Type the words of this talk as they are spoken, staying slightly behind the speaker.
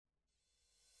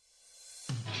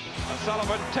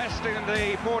O'Sullivan testing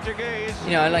the Portuguese.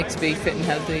 You know, I like to be fit and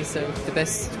healthy, so the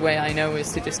best way I know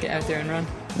is to just get out there and run.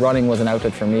 Running was an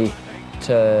outlet for me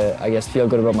to, I guess, feel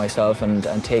good about myself and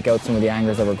take out some of the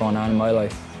angers that were going on in my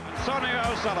life. Sonia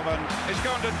O'Sullivan is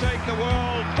going to take the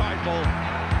world title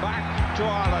back to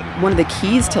Ireland. One of the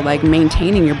keys to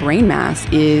maintaining your brain mass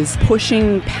is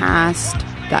pushing past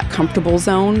that comfortable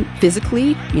zone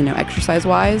physically,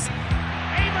 exercise-wise.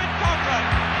 Eamon Coughlin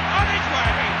on his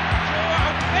way to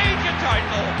a major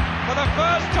title for the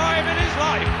first time in his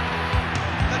life.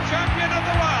 The champion of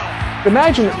the world.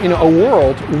 Imagine, a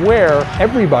world where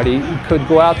everybody could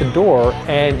go out the door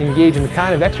and engage in the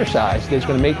kind of exercise that's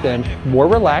going to make them more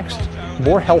relaxed,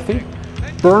 more healthy,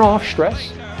 burn off stress.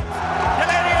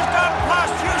 Delaney has gone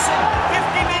past Hewson,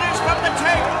 50 metres from the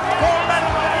tape. Gold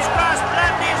medal in his grasp.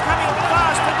 Blandy is coming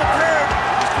fast in the third.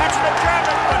 He's catching the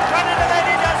German, but Johnny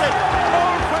Delaney does it.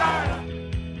 Gold for Ireland.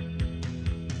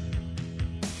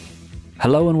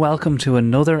 Hello and welcome to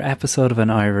another episode of An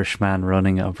Irishman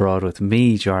Running Abroad with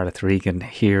me, Jarlath Regan,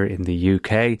 here in the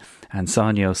UK, and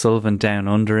Sonia O'Sullivan down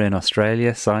under in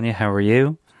Australia. Sonia, how are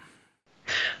you?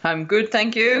 I'm good,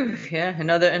 thank you. Yeah,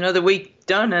 another week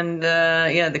done, and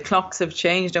the clocks have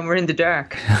changed and we're in the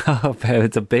dark.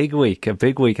 It's a big week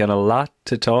and a lot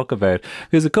to talk about.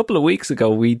 Because a couple of weeks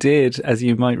ago we did, as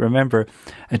you might remember,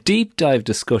 a deep dive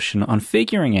discussion on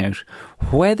figuring out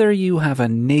whether you have a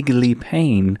niggly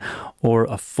pain or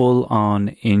a full-on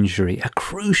injury, a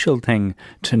crucial thing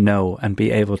to know and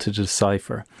be able to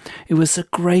decipher. It was a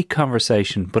great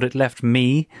conversation, but it left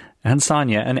me and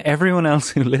Sonia and everyone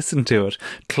else who listened to it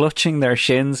clutching their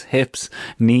shins, hips,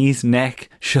 knees, neck,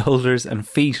 shoulders and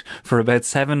feet for about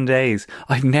 7 days.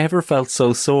 I've never felt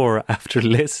so sore after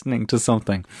listening to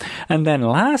something. And then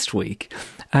last week,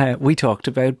 we talked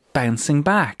about bouncing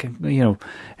back,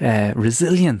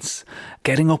 resilience,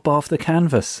 getting up off the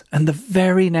canvas. And the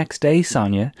very next day,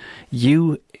 Sonia,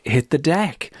 you hit the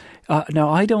deck. Now,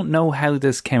 I don't know how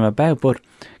this came about, but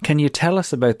can you tell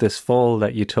us about this fall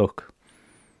that you took?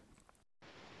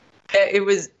 It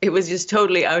was just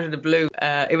totally out of the blue.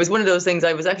 It was one of those things.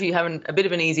 I was actually having a bit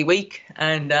of an easy week,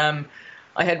 and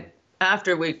I had,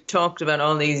 after we talked about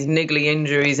all these niggly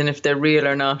injuries and if they're real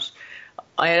or not,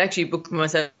 I had actually booked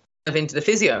myself into the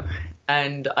physio,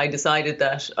 and I decided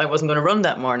that I wasn't going to run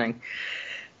that morning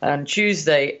on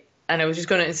Tuesday, and I was just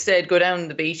going to instead go down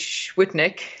the beach with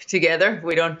Nick together.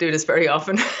 We don't do this very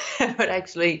often, but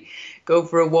actually go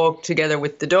for a walk together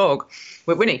with the dog,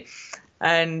 with Winnie,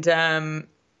 and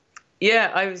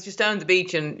I was just down the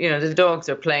beach, and the dogs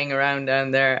are playing around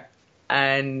down there,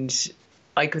 and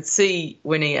I could see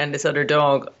Winnie and this other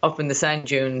dog up in the sand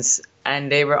dunes,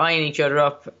 and they were eyeing each other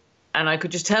up, and I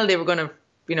could just tell they were going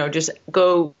to just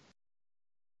go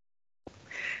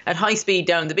at high speed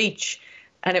down the beach.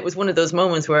 And it was one of those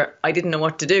moments where I didn't know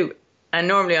what to do. And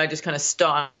normally I just kind of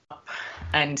stop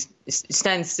and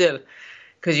stand still,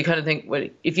 because you kind of think, well,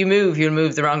 if you move, you'll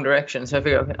move the wrong direction. So I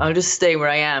figured, okay, I'll just stay where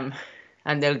I am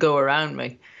and they'll go around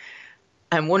me.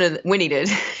 And Winnie did,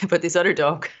 but this other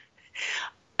dog,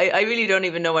 I really don't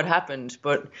even know what happened,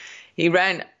 but he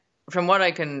ran, from what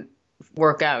I can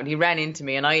work out, he ran into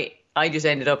me, and I just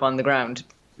ended up on the ground.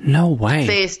 No way.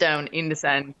 Face down in the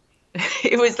sand.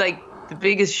 It was like the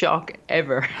biggest shock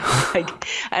ever.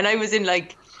 And I was in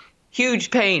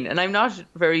huge pain, and I'm not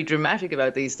very dramatic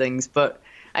about these things,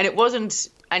 and it wasn't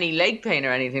any leg pain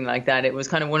or anything like that. It was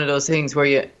kind of one of those things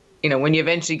where when you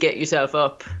eventually get yourself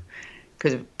up,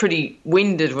 because pretty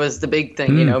winded was the big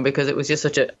thing, because it was just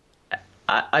such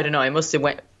I don't know, I must have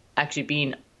actually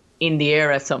been in the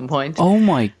air at some point. Oh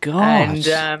my God.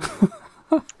 And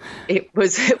it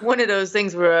was one of those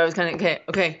things where I was kind of,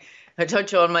 okay, I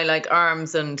touch all my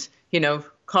arms and,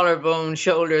 collarbone,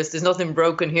 shoulders, there's nothing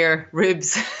broken here,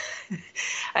 ribs.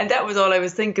 And that was all I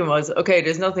was thinking was, okay,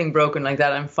 there's nothing broken like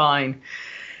that, I'm fine.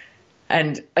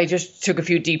 And I just took a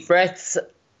few deep breaths,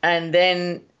 and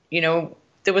then,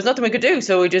 there was nothing we could do.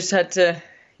 So we just had to,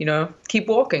 keep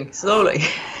walking slowly.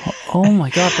 Oh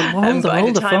my God, but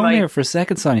hold the phone here for a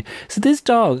second, Sonia. So this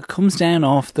dog comes down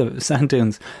off the sand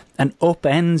dunes and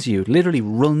upends you, literally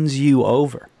runs you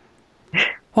over.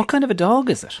 What kind of a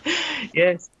dog is it?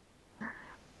 Yes.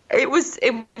 It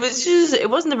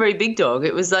wasn't a very big dog.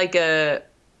 It was like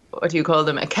what do you call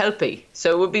them? A Kelpie.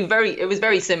 So it was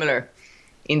very similar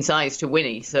in size to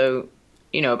Winnie. So,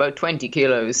 about 20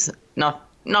 kilos, not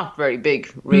very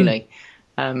big, really.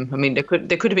 I mean, there could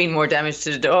have been more damage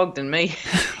to the dog than me.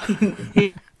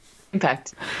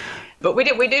 Impact. But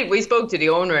we spoke to the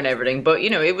owner and everything. But,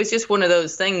 it was just one of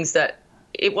those things that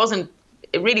it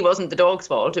really wasn't the dog's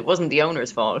fault. It wasn't the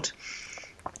owner's fault.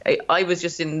 I was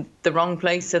just in the wrong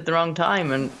place at the wrong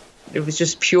time, and it was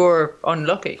just pure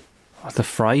unlucky. The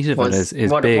fright of it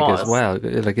is what big it as was. well.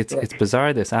 Like it's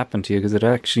bizarre this happened to you, because it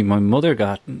actually, my mother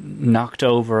got knocked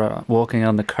over walking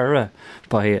on the Curragh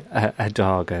by a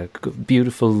dog, a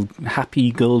beautiful,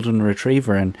 happy golden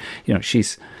retriever, and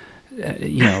she's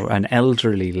an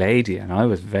elderly lady, and I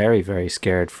was very, very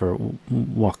scared for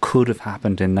what could have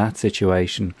happened in that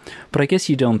situation. But I guess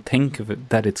you don't think of it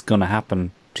that it's going to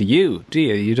happen to you, do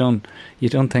you? You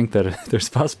don't think that there's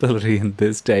a possibility in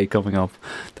this day coming up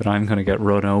that I'm going to get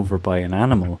run over by an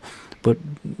animal. But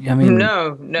I mean,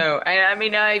 no. I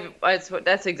mean,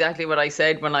 that's exactly what I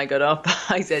said when I got up.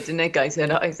 I said to Nick, I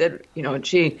said,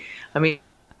 gee, I mean,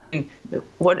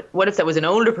 what if that was an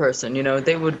older person?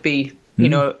 They would be,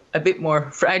 a bit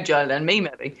more fragile than me,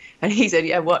 maybe. And he said,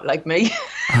 yeah, what, like me?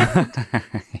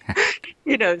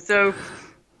 So.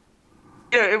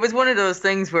 It was one of those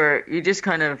things where you just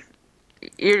kind of,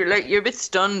 you're a bit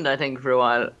stunned, I think, for a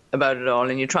while about it all,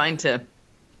 and you're trying to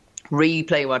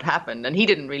replay what happened. And he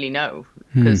didn't really know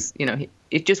because,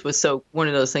 it just was one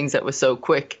of those things that was so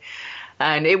quick.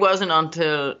 And it wasn't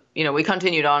until, we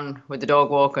continued on with the dog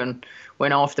walk and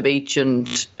went off the beach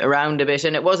and around a bit.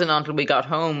 And it wasn't until we got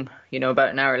home, about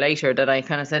an hour later, that I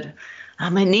kind of said,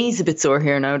 my knee's a bit sore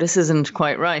here now. This isn't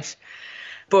quite right.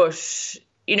 But,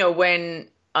 when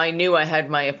I knew I had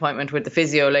my appointment with the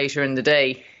physio later in the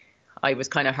day, I was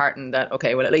kind of heartened that,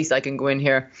 okay, well, at least I can go in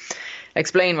here,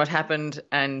 explain what happened,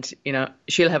 and,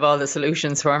 she'll have all the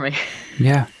solutions for me.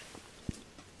 Yeah.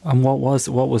 And what was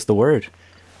the word?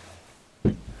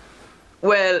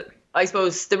 Well, I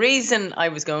suppose the reason I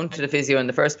was going to the physio in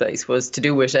the first place was to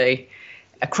do with a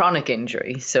chronic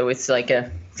injury. So it's like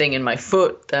a thing in my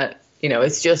foot that,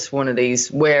 it's just one of these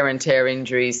wear and tear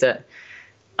injuries that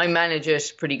I manage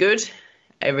it pretty good.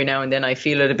 Every now and then I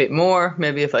feel it a bit more,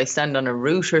 maybe if I stand on a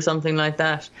root or something like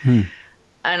that. And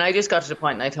I just got to the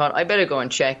point and I thought, I better go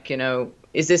and check,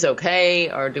 is this okay?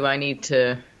 Or do I need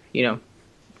to,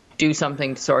 do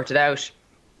something to sort it out?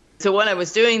 So while I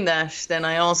was doing that, then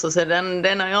I also said, and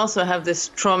then I also have this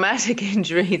traumatic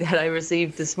injury that I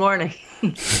received this morning.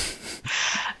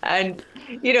 And,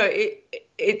 I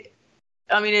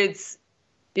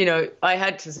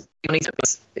had to,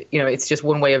 it's just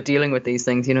one way of dealing with these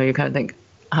things. You kind of think,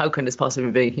 how can this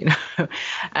possibly be?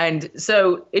 And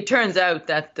so it turns out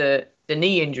that the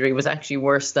knee injury was actually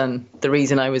worse than the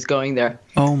reason I was going there.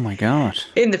 Oh my God!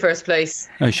 In the first place.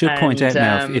 I should point out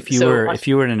now, if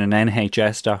you were in an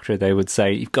NHS doctor, they would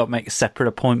say you've got to make a separate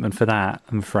appointment for that.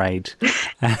 I'm afraid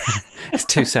it's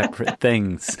two separate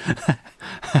things.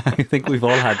 I think we've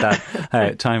all had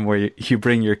that time where you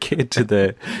bring your kid to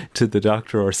the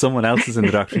doctor, or someone else is in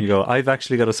the doctor, and you go, I've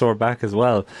actually got a sore back as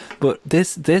well. But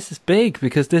this is big,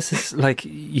 because this is like,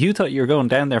 you thought you were going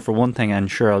down there for one thing, and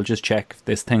sure, I'll just check if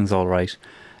this thing's all right.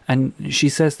 And she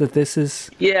says that this is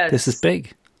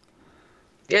big.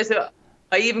 Yeah, so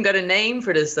I even got a name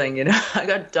for this thing. I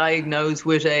got diagnosed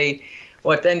with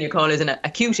what then you call is an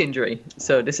acute injury.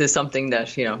 So this is something that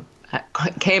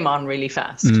came on really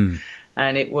fast.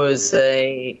 And it was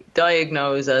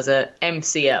diagnosed as a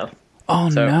MCL. Oh,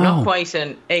 so no. Not quite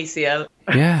an ACL.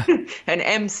 Yeah. An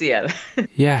MCL.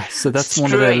 Yeah, so that's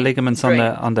one of the ligaments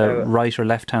on the right or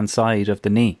left-hand side of the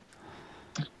knee.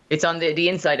 It's on the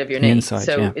inside of your knee.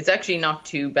 Yeah. It's actually not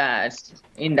too bad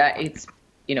in that it's,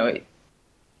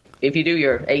 if you do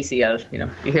your ACL,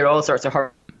 you hear all sorts of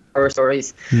horror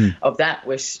stories of that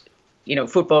with,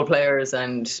 football players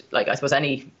and, like, I suppose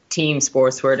any team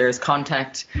sports where there's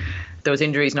contact, those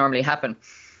injuries normally happen.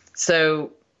 So,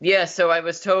 yeah, so I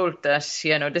was told that,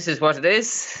 this is what it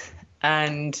is,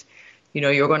 and,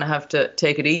 you're going to have to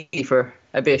take it easy for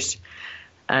a bit.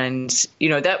 And,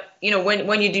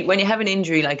 when you have an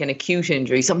injury, like an acute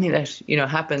injury, something that,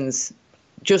 happens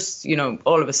just,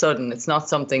 all of a sudden, it's not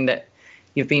something that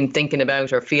you've been thinking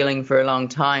about or feeling for a long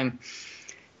time.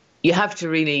 You have to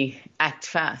really act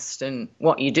fast in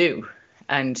what you do.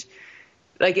 And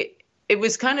like, it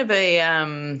was kind of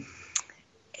in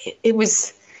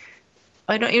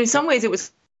some ways it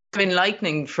was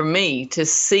enlightening for me to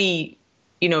see,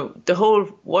 the whole,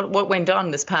 what went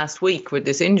on this past week with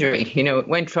this injury. It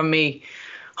went from me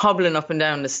hobbling up and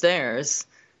down the stairs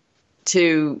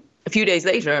to a few days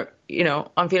later,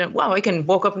 I'm feeling, wow, I can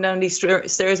walk up and down these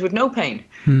stairs with no pain.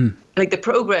 Like, the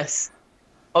progress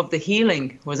of the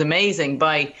healing was amazing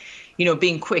by,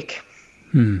 being quick.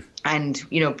 And,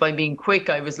 by being quick,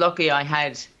 I was lucky I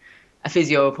had a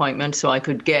physio appointment so I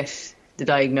could get the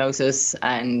diagnosis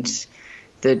and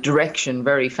the direction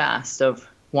very fast of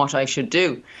what I should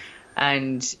do.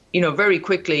 And, very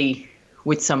quickly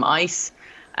with some ice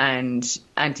and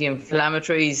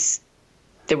anti-inflammatories,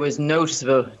 there was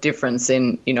noticeable difference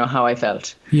in, how I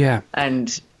felt. Yeah.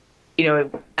 And,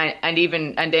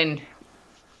 and then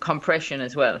compression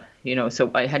as well,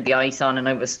 so I had the ice on and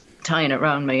I was tying it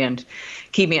around me and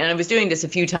and I was doing this a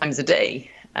few times a day.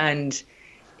 And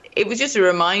it was just a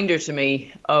reminder to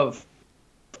me of,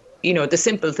 the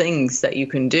simple things that you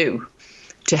can do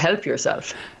to help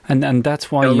yourself. And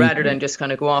that's why rather than just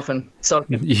kind of go off and sulk.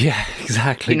 Yeah,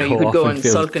 exactly. You could go and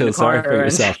sulk in the corner for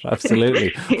yourself.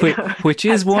 Absolutely. Which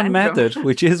is one method.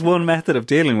 Which is one method of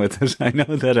dealing with it. I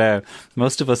know that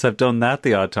most of us have done that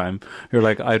the odd time. You're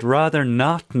like, I'd rather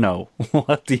not know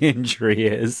what the injury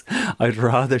is. I'd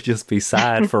rather just be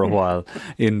sad for a while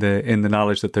in the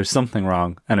knowledge that there's something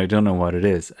wrong and I don't know what it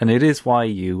is. And it is why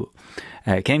you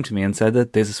came to me and said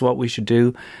that this is what we should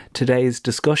do today's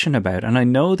discussion about. And I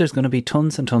know there's going to be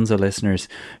tons and tons of listeners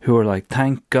who are like,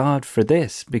 thank God for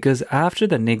this, because after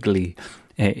the niggly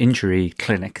injury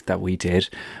clinic that we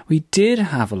did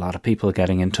have a lot of people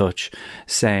getting in touch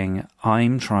saying,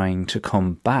 I'm trying to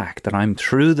come back, that I'm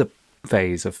through the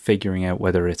phase of figuring out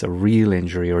whether it's a real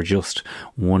injury or just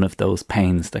one of those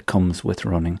pains that comes with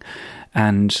running,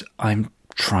 and I'm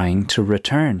trying to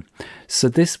return. So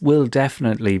this will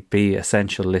definitely be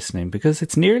essential listening, because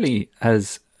it's nearly,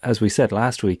 as we said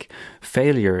last week,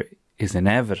 failure is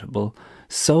inevitable.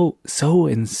 So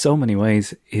in so many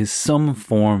ways is some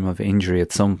form of injury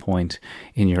at some point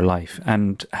in your life.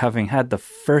 And having had the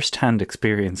first-hand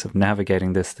experience of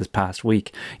navigating this past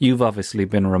week, you've obviously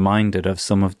been reminded of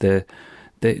some of the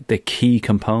key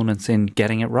components in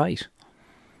getting it right.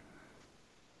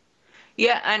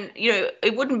 Yeah, and,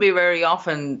 it wouldn't be very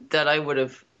often that I would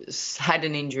have had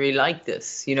an injury like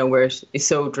this, where it's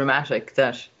so dramatic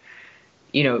that,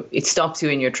 it stops you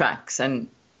in your tracks, and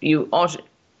you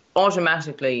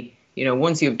automatically,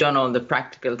 once you've done all the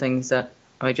practical things that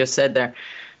I just said there,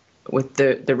 with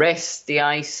the rest, the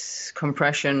ice,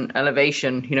 compression,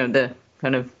 elevation, the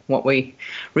kind of what we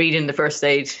read in the first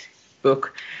aid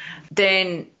book,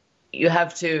 then you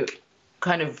have to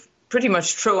kind of pretty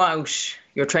much throw out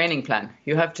your training plan.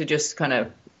 You have to just kind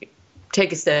of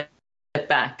take a step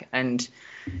back, and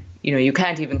you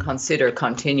can't even consider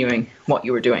continuing what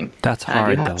you were doing. That's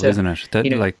hard though, isn't it?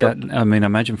 That I mean,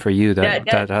 imagine for you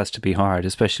that has to be hard,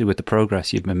 especially with the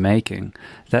progress you've been making.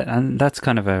 That's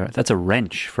a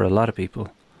wrench for a lot of people.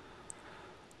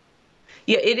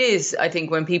 Yeah, it is. I think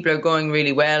when people are going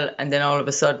really well, and then all of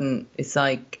a sudden it's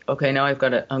like, okay, now I'm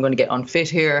going to get unfit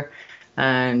here,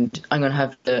 and I'm going to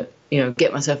have to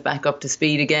get myself back up to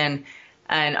speed again.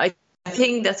 And I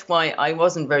think that's why I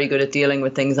wasn't very good at dealing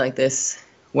with things like this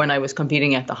when I was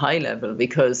competing at the high level,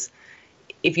 because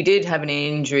if you did have an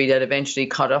injury that eventually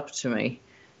caught up to me,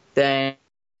 then,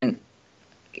 and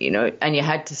you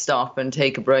had to stop and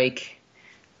take a break,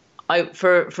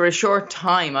 for a short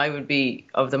time, I would be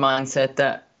of the mindset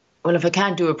that, well, if I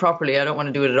can't do it properly, I don't want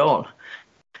to do it at all,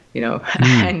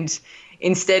 and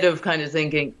instead of kind of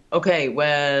thinking, okay,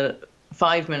 well,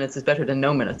 5 minutes is better than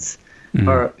no minutes,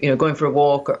 or going for a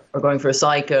walk, or going for a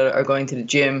cycle, or going to the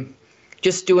gym.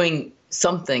 Just doing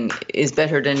something is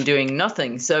better than doing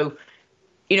nothing. So,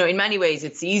 in many ways,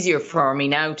 it's easier for me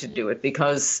now to do it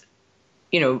because,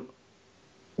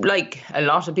 like a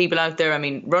lot of people out there, I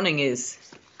mean, running is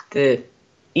the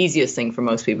easiest thing for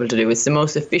most people to do. It's the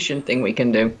most efficient thing we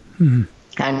can do,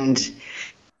 and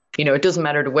it doesn't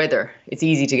matter the weather. It's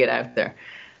easy to get out there,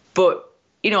 but.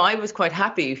 I was quite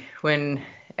happy when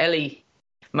Ellie,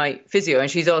 my physio,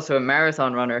 and she's also a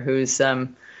marathon runner who's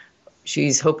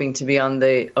she's hoping to be on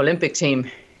the Olympic team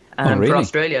for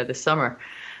Australia this summer.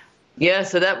 Yeah,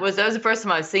 so that was the first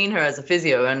time I've seen her as a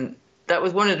physio, and that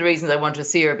was one of the reasons I wanted to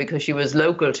see her, because she was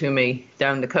local to me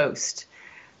down the coast.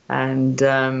 And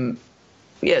so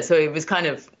it was kind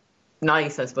of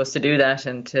nice, I suppose, to do that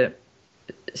and to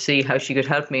see how she could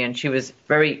help me. And she was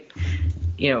very,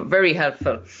 very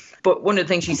helpful. But one of the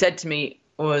things she said to me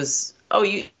was, oh,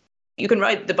 you can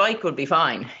ride the bike, will be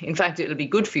fine. In fact, it'll be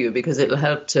good for you because it'll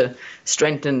help to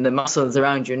strengthen the muscles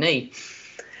around your knee.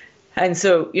 And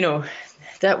so,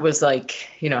 that was like,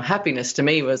 happiness to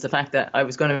me was the fact that I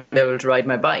was going to be able to ride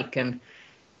my bike. And,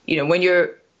 when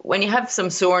you have some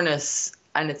soreness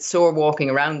and it's sore walking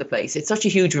around the place, it's such a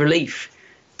huge relief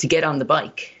to get on the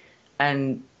bike.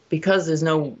 And because there's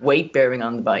no weight bearing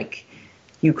on the bike,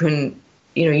 you can,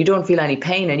 you don't feel any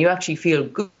pain, and you actually feel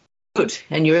good,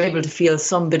 and you're able to feel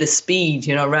some bit of speed,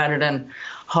 rather than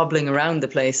hobbling around the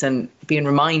place and being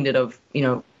reminded of,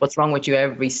 what's wrong with you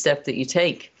every step that you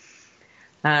take.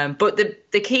 But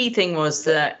the key thing was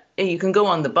that you can go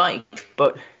on the bike,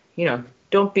 but,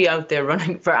 don't be out there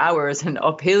running for hours and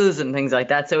up hills and things like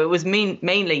that. So it was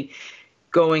mainly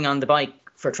going on the bike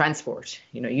for transport,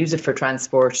 use it for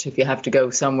transport if you have to go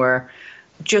somewhere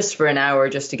just for an hour,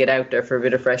 just to get out there for a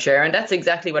bit of fresh air. And that's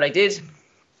exactly what I did.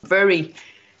 Very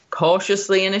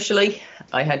cautiously initially.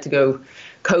 I had to go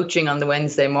coaching on the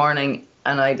Wednesday morning,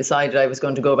 and I decided I was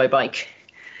going to go by bike.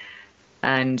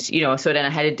 And, you know, so then I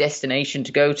had a destination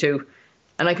to go to.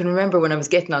 And I can remember when I was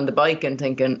getting on the bike and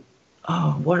thinking,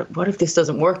 oh, what if this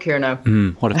doesn't work here now?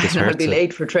 What if this hurts? I'll be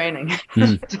late for training.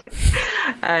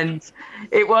 And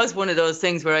it was one of those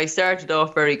things where I started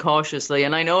off very cautiously.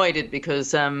 And I know I did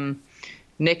because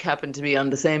Nick happened to be on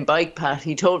the same bike path.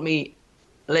 He told me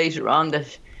later on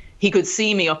that he could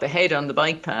see me up ahead on the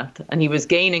bike path and he was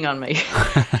gaining on me.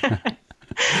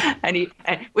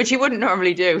 Which he wouldn't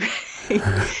normally do.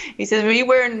 He said, "Were you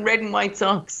wearing red and white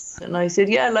socks?" And I said,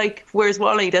 "Yeah, like, where's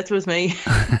Wally?" That was me,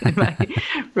 in my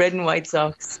red and white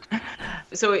socks.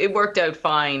 So it worked out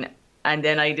fine. And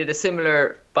then I did a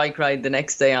similar bike ride the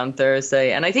next day on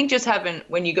Thursday. And I think just having,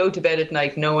 when you go to bed at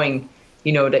night, knowing,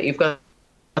 you know, that you've got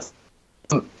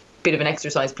a bit of an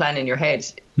exercise plan in your head,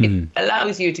 it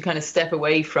allows you to kind of step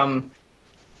away from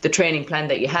the training plan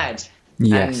that you had.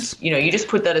 Yes. And, you know, you just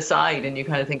put that aside and you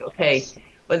kind of think, okay,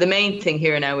 well, the main thing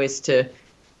here now is to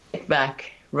get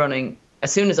back running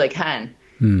as soon as I can.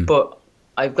 But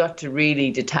I've got to really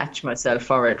detach myself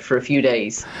for it for a few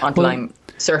days until I'm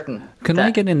certain. Can I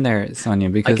get in there, Sonia?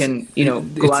 Because I can, you know,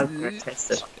 go out there and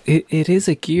test it. It is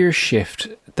a gear shift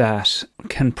that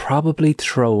can probably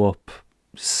throw up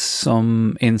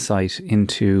some insight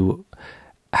into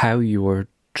how you're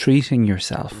treating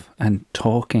yourself and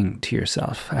talking to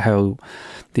yourself, how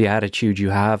the attitude you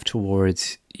have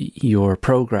towards your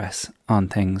progress on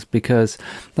things. Because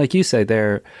like you say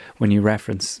there, when you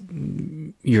reference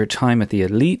your time at the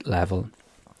elite level,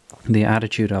 the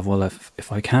attitude of, well,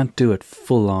 if I can't do it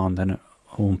full on, then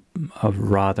I'd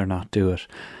rather not do it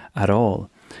at all.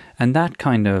 And that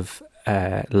kind of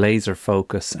laser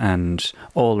focus and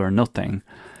all or nothing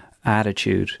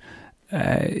attitude,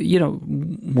 you know,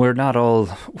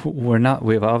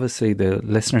 we've obviously, the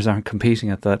listeners aren't competing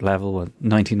at that level,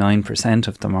 99%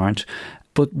 of them aren't,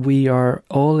 but we are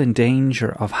all in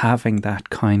danger of having that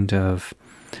kind of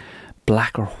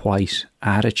black or white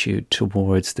attitude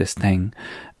towards this thing.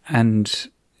 And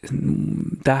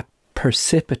that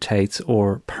precipitates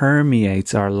or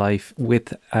permeates our life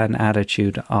with an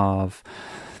attitude of,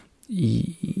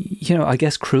 you know, I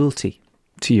guess cruelty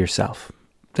to yourself.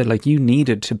 That like you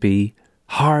needed to be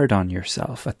hard on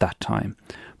yourself at that time.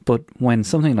 But when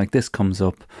something like this comes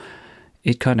up,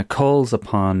 it kind of calls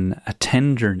upon a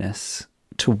tenderness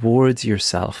towards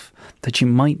yourself that you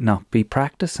might not be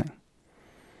practicing.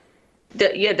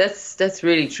 Yeah, that's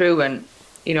really true. And,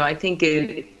 you know, I think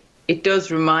it does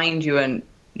remind you, and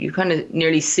you kind of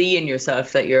nearly see in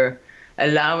yourself that you're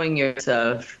allowing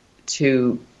yourself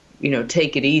to, you know,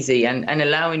 take it easy and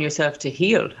allowing yourself to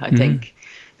heal, I think.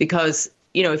 Because,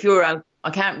 you know, if you're out, I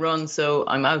can't run, so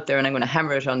I'm out there and I'm going to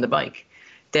hammer it on the bike,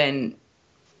 then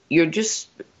you're just,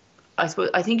 I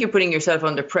think you're putting yourself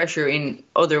under pressure in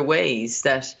other ways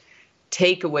that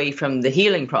take away from the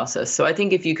healing process. So I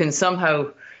think if you can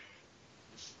somehow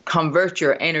convert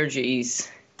your energies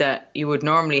that you would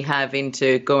normally have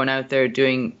into going out there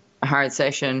doing a hard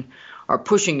session or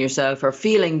pushing yourself or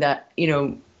feeling that, you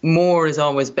know, more is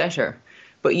always better,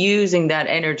 but using that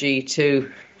energy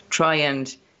to try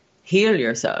and heal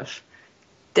yourself,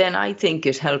 then I think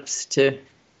it helps to,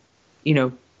 you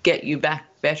know, get you back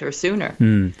better sooner.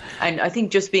 And I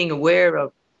think just being aware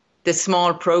of the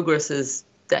small progresses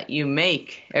that you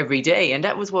make every day. And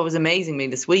that was what was amazing me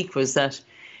this week, was that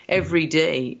every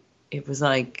day it was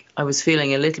like I was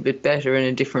feeling a little bit better in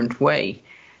a different way.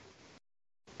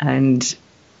 And,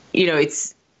 you know,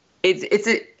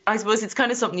 I suppose it's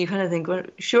kind of something you kind of think, well,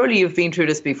 surely you've been through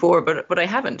this before, but I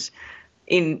haven't.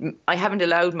 I haven't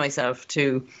allowed myself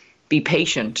to be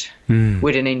patient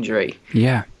with an injury.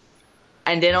 Yeah.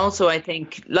 And then also I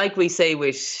think, like we say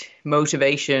with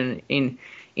motivation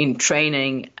in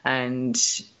training,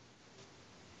 and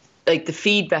like the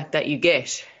feedback that you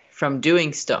get from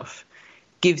doing stuff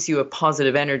gives you a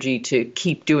positive energy to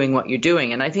keep doing what you're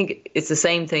doing. And I think it's the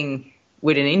same thing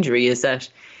with an injury, is that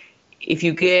if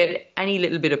you get any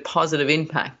little bit of positive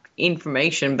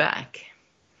information back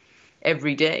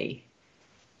every day,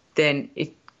 then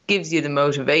it gives you the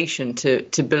motivation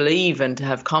to believe and to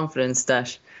have confidence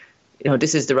that, you know,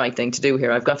 this is the right thing to do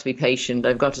here. I've got to be patient.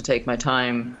 I've got to take my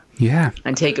time. Yeah.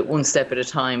 And take it one step at a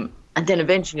time. And then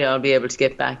eventually I'll be able to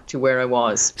get back to where I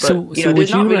was. But, So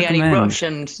there's not really any recommend- rush.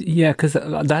 And yeah, because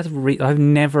I've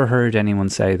never heard anyone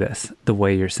say this the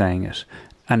way you're saying it.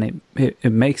 And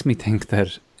it makes me think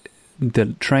that the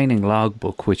training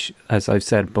logbook, which, as I've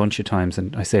said a bunch of times,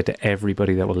 and I say to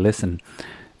everybody that will listen,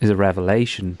 is a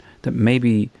revelation, that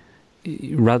maybe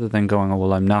rather than going, oh,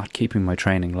 well, I'm not keeping my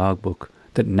training logbook,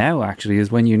 that now actually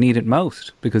is when you need it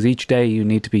most, because each day you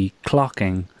need to be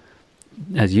clocking,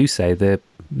 as you say, the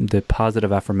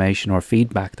positive affirmation or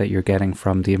feedback that you're getting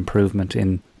from the improvement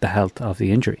in the health of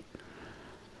the injury.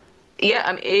 Yeah,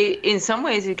 I mean, in some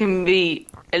ways it can be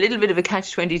a little bit of a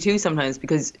catch-22 sometimes,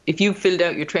 because if you've filled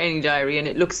out your training diary and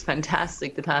it looks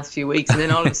fantastic the past few weeks, and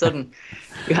then all of a sudden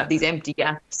you have these empty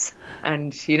gaps,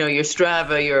 and you know your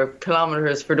Strava, your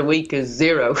kilometers for the week is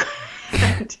 0.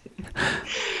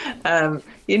 And,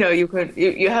 you know,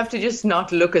 you have to just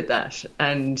not look at that,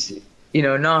 and you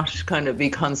know, not kind of be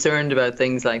concerned about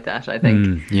things like that, I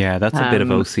think. Yeah, that's a bit of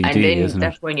OCD, and then isn't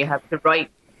that's it? when you have to write.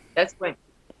 That's when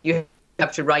you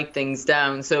have to write things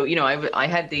down. So, you know, I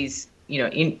had these, you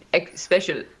know,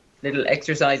 special little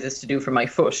exercises to do for my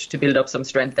foot to build up some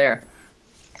strength there.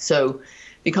 So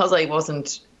because I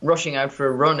wasn't rushing out for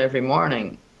a run every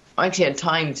morning, I actually had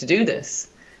time to do this.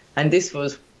 And this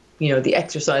was, you know, the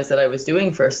exercise that I was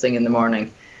doing first thing in the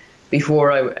morning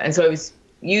and so I was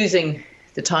using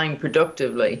the time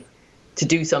productively to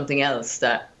do something else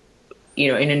that,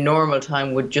 you know, in a normal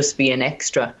time would just be an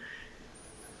extra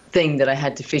thing that I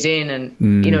had to fit in.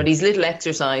 And, you know, these little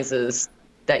exercises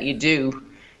that you do,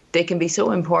 they can be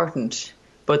so important,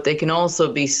 but they can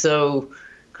also be so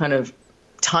kind of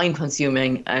time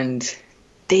consuming, and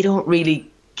they don't really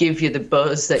give you the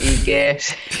buzz that you get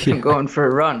from going for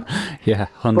a run. Yeah,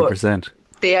 100%. But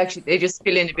they just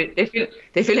fill in a bit.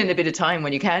 They fill in a bit of time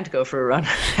when you can't go for a run,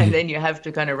 and then you have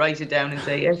to kind of write it down and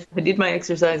say, yes, I did my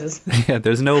exercises. Yeah,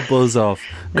 there's no buzz off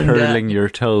curling your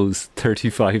toes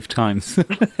 35 times.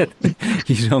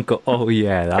 You don't go, oh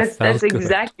yeah, that's good.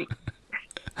 Exactly.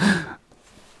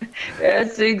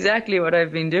 That's exactly what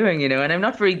I've been doing, you know, and I'm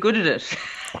not very good at it.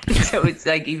 So it's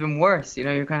like even worse, you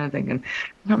know, you're kind of thinking,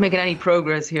 I'm not making any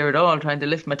progress here at all, trying to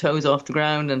lift my toes off the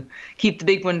ground and keep the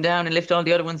big one down and lift all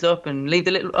the other ones up and leave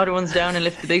the little other ones down and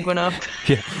lift the big one up.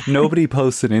 Yeah, nobody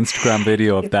posts an Instagram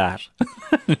video of that.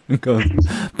 Goes,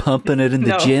 pumping it in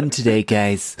the gym today,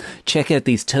 guys. Check out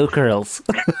these toe curls.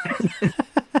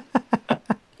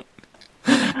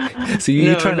 So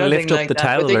you're trying to lift up the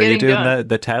towel? Are you doing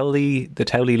the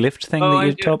towely lift thing that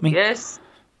you taught me? Yes.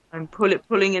 I'm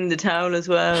pulling in the towel as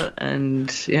well, and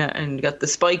got the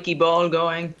spiky ball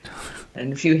going,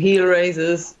 and a few heel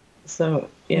raises. So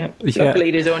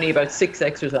luckily there's only about 6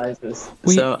 exercises,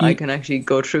 so I can actually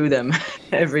go through them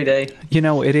every day. You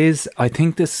know, it is. I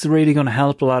think this is really going to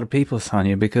help a lot of people,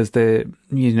 Sonia, because in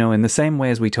the same way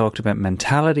as we talked about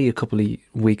mentality a couple of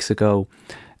weeks ago,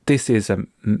 this is a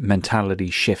mentality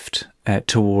shift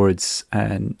towards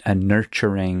a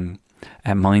nurturing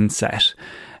mindset.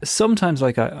 Sometimes,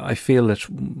 like, I feel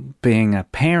that being a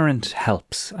parent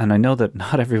helps, and I know that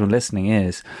not everyone listening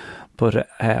is, but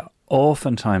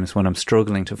oftentimes when I'm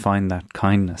struggling to find that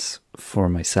kindness for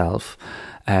myself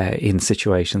in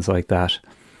situations like that,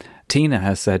 Tina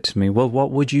has said to me, well, what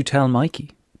would you tell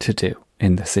Mikey to do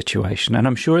in this situation? And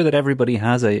I'm sure that everybody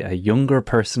has a younger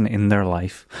person in their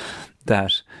life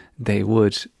that they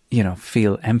would, you know,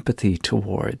 feel empathy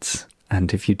towards.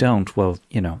 And if you don't, well,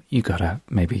 you know, you got to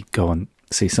maybe go and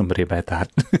see somebody about that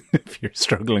if you're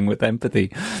struggling with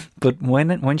empathy. But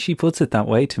when she puts it that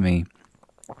way to me,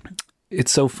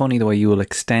 it's so funny the way you will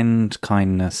extend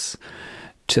kindness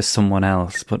to someone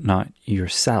else, but not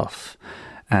yourself.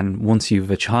 And once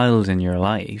you've a child in your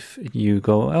life, you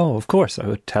go, oh, of course, I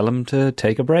would tell him to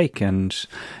take a break and,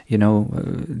 you know,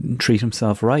 treat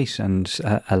himself right and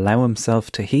allow himself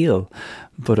to heal.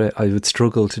 But I would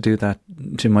struggle to do that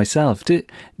to myself.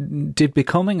 Did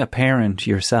becoming a parent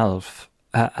yourself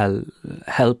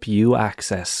help you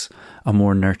access a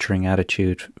more nurturing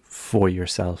attitude for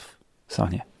yourself,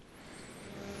 Sonia?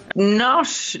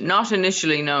 Not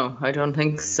initially, no. I don't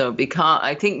think so.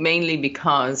 I think mainly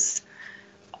because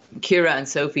Kira and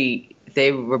Sophie,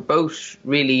 they were both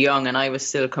really young and I was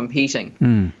still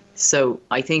competing. So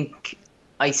I think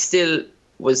I still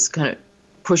was kind of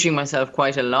pushing myself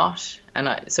quite a lot. And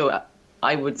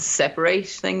I would separate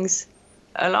things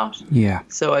a lot. Yeah.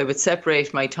 So I would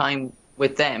separate my time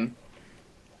with them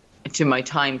to my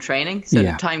time training. So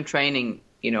the time training,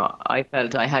 you know, I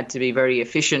felt I had to be very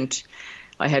efficient.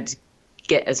 I had to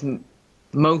get as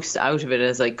most out of it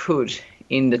as I could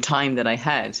in the time that I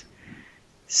had.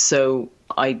 So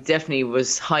I definitely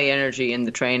was high energy in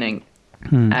the training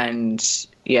and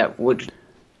would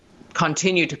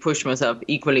continue to push myself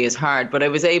equally as hard. But I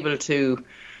was able to,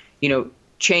 you know,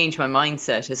 change my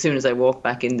mindset as soon as I walked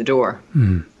back in the door.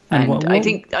 And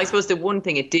I suppose the one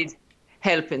thing it did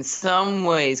help in some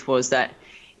ways was that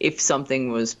if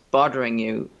something was bothering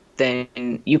you, then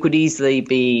you could easily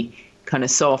be kind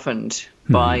of softened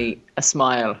by a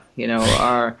smile, you know,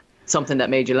 or something that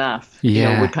made you laugh. You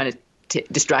know, would kind of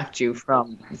distract you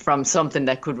from something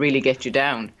that could really get you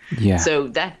down. Yeah. So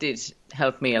that did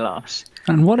help me a lot.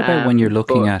 And what about when you're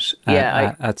looking but,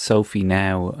 at Sophie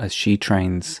now as she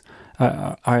trains?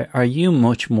 Are you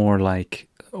much more like,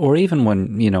 or even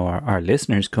when, you know, our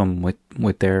listeners come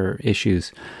with their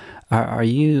issues, are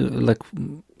you like,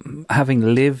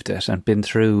 having lived it and been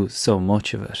through so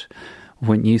much of it,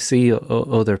 when you see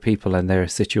other people and their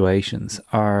situations,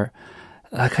 are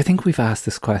like, I think we've asked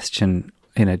this question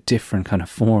in a different kind of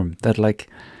form, that like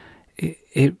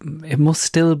it must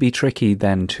still be tricky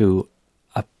then to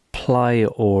apply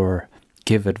or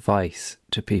give advice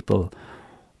to people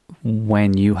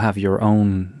when you have your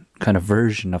own kind of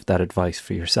version of that advice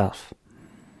for yourself.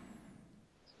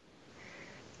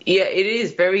 Yeah, it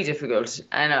is very difficult.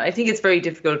 And I think it's very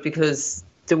difficult because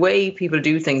the way people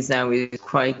do things now is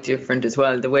quite different as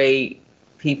well. The way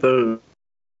people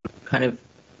kind of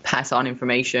pass on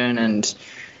information and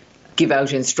give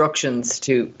out instructions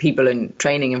to people in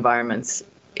training environments,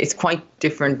 it's quite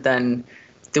different than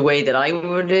the way that I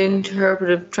would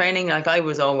interpret training. Like, I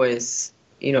was always,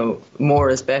 you know, more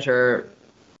is better,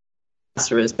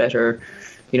 faster is better,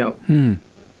 you know.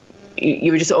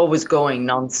 You were just always going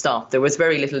non-stop. There was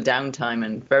very little downtime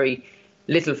and very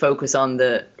little focus on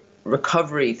the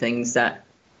recovery things that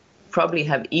probably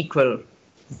have equal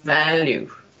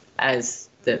value as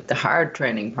the hard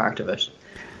training part of it.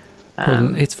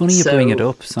 Well, it's funny you bring it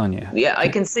up, Sonia. Yeah, I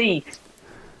can see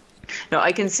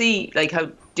like how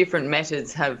different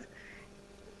methods have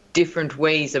different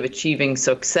ways of achieving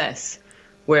success.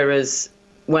 Whereas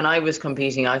when I was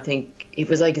competing, I think it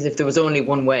was like as if there was only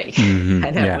one way.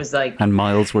 And it was like, and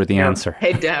miles were the answer.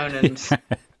 Head down and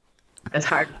as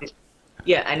hard.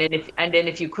 Yeah, and then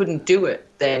if you couldn't do it,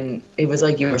 then it was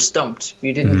like you were stumped.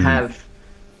 You didn't have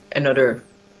another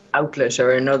outlet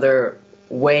or another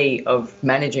way of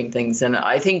managing things. And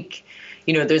I think,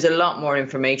 you know, there's a lot more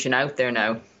information out there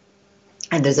now,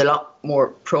 and there's a lot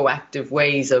more proactive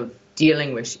ways of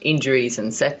dealing with injuries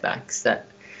and setbacks that,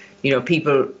 you know,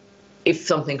 people, if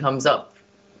something comes up,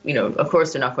 you know, of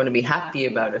course they're not going to be happy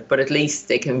about it, but at least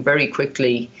they can very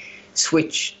quickly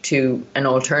switch to an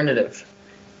alternative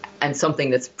and something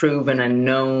that's proven and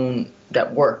known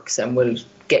that works and will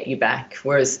get you back.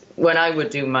 Whereas when I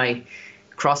would do my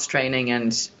cross training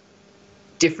and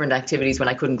different activities when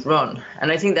I couldn't run,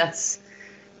 and I think that's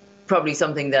probably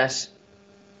something that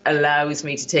allows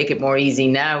me to take it more easy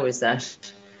now, is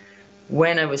that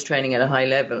when I was training at a high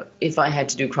level, if I had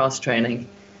to do cross training,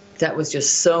 that was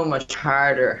just so much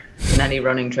harder than any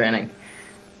running training,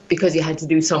 because you had to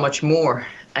do so much more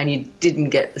and you didn't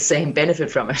get the same benefit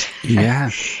from it. Yeah.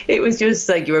 It was just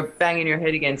like you were banging your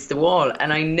head against the wall,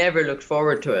 and I never looked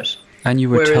forward to it. And you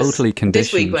were totally conditioned.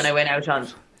 This week when I went out on...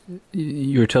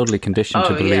 You were totally conditioned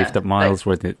to believe that miles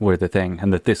were the thing,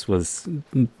 and that this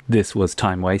was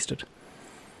time wasted.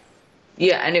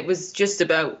 Yeah, and it was just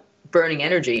about burning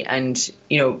energy, and,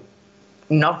 you know,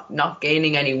 not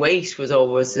gaining any weight was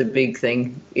always a big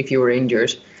thing if you were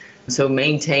injured. So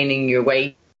maintaining your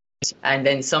weight and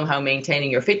then somehow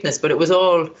maintaining your fitness, but it was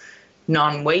all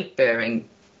non-weight bearing.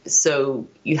 So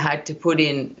you had to put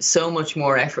in so much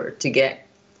more effort to get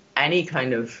any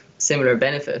kind of similar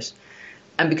benefit.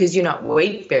 And because you're not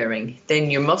weight bearing,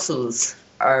 then your muscles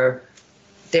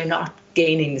they're not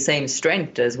gaining the same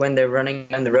strength as when they're running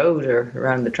on the road or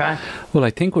around the track. Well, I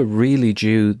think we're really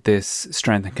due this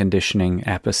strength and conditioning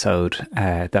episode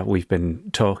that we've been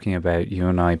talking about, you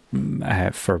and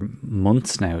I, for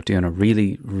months now, doing a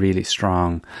really, really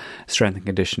strong strength and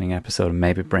conditioning episode, and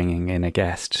maybe bringing in a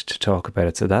guest to talk about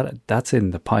it. So that's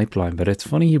in the pipeline. But it's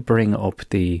funny you bring up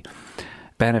the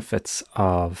benefits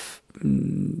of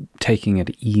taking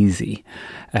it easy,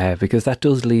 because that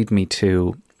does lead me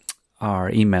to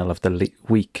our email of the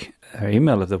week. Our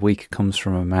email of the week comes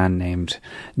from a man named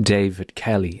David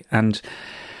Kelly. And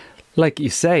like you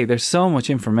say, there's so much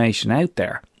information out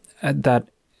there that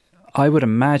I would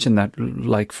imagine that,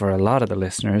 like for a lot of the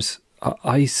listeners,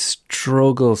 I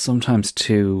struggle sometimes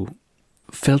to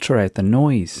filter out the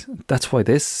noise. That's why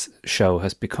this show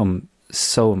has become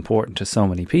so important to so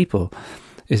many people,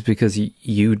 is because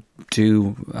you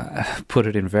do put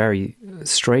it in very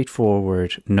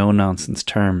straightforward, no-nonsense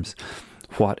terms,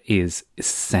 what is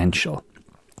essential.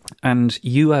 And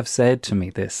you have said to me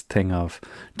this thing of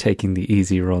taking the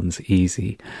easy runs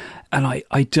easy. And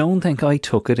I don't think I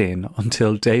took it in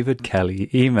until David Kelly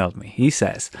emailed me. He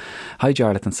says, "Hi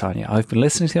Jarlath and Sonia, I've been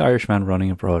listening to the Irishman Running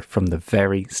Abroad from the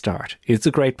very start. It's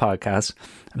a great podcast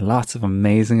and lots of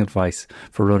amazing advice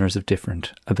for runners of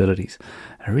different abilities.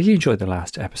 I really enjoyed the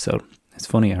last episode. It's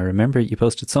funny, I remember you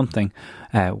posted something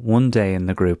one day in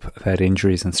the group about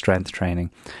injuries and strength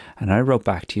training, and I wrote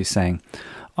back to you saying,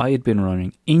 I had been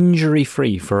running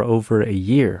injury-free for over a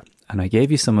year, and I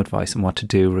gave you some advice on what to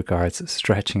do regards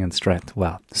stretching and strength.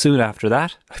 Well, soon after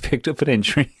that, I picked up an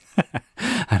injury.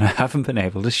 And I haven't been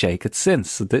able to shake it since.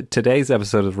 So today's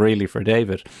episode is really for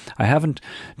David. I haven't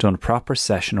done a proper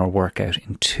session or workout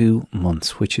in 2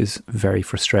 months, which is very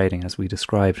frustrating, as we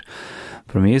described.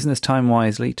 But I'm using this time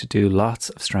wisely to do lots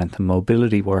of strength and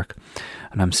mobility work,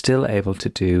 and I'm still able to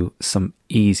do some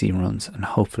easy runs, and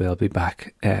hopefully I'll be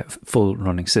back full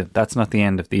running soon. That's not the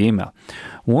end of the email.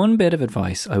 One bit of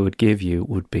advice I would give you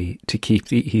would be to keep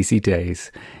the easy days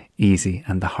easy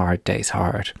and the hard days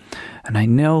hard. And I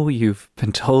know you've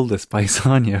been told this by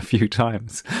Sonia a few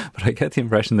times, but I get the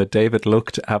impression that David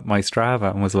looked at my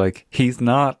Strava and was like, he's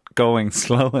not going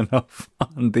slow enough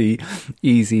on the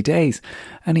easy days.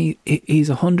 And he's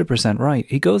 100% right.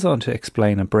 He goes on to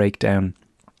explain and break down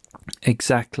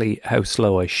exactly how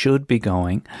slow I should be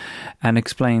going, and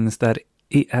explains that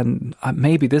and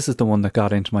maybe this is the one that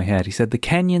got into my head. He said the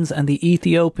Kenyans and the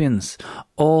Ethiopians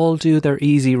all do their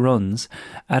easy runs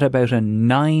at about a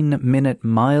 9-minute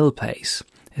mile pace,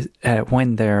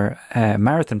 when their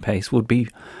marathon pace would be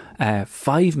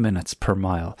 5 minutes per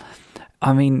mile.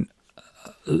 I mean,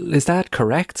 is that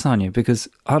correct, Sonia? Because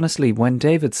honestly, when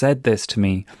David said this to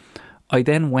me, I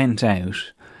then went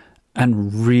out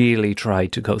and really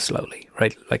tried to go slowly,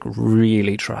 right? Like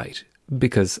really tried.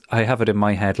 Because I have it in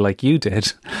my head, like you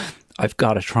did, I've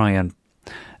got to try and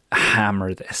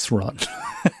hammer this run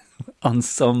on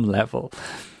some level.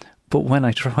 But when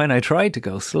I tried to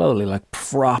go slowly, like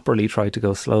properly tried to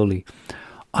go slowly,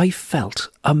 I felt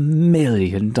 $1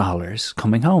 million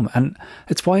coming home. And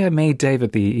it's why I made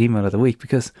David the email of the week,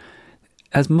 because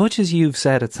as much as you've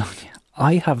said it, Sonia,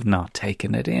 I have not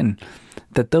taken it in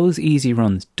that those easy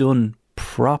runs done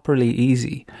properly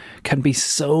easy can be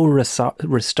so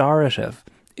restorative.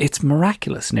 It's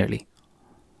miraculous, nearly.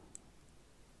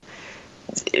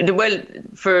 Well,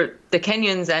 for the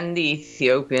Kenyans and the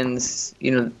Ethiopians,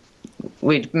 you know,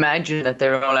 we'd imagine that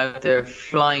they're all out there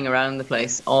flying around the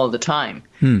place all the time.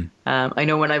 I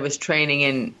know when I was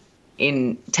training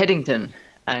in Teddington,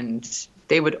 and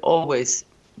they would always,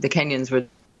 the Kenyans were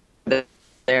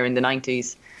there in the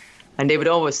 90s, and they would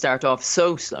always start off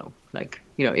so slow, like,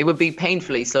 you know, it would be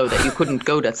painfully slow that you couldn't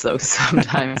go that slow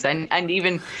sometimes. And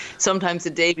even sometimes the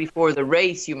day before the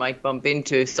race, you might bump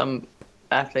into some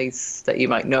athletes that you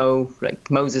might know,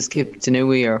 like Moses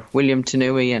Kiptanui or William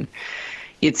Tanui, and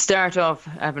you'd start off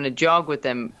having a jog with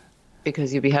them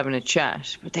because you'd be having a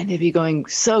chat, but then they'd be going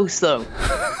so slow.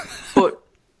 But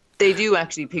they do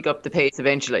actually pick up the pace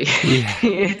eventually. Yeah.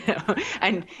 You know?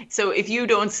 And so if you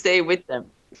don't stay with them,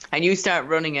 and you start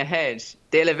running ahead,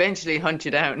 they'll eventually hunt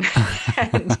you down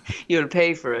and you'll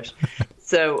pay for it.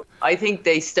 So I think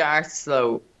they start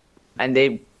slow and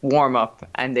they warm up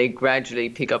and they gradually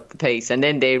pick up the pace, and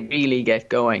then they really get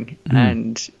going.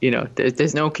 And, you know,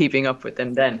 there's no keeping up with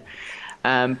them then.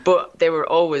 But they were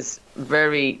always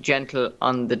very gentle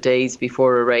on the days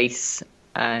before a race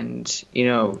and, you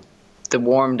know, the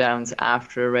warm downs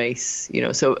after a race, you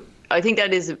know. So I think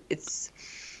it's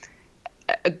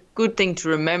a good thing to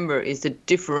remember is the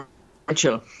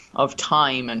differential of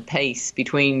time and pace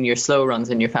between your slow runs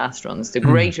and your fast runs. The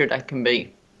greater that can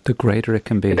be. The greater it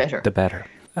can be, the better.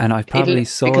 And I probably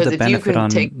saw the benefit on...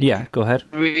 Yeah, go ahead.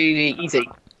 Really easy,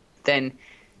 then,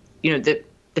 you know, the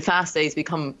fast days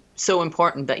become so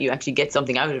important that you actually get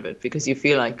something out of it, because you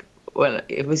feel like, well,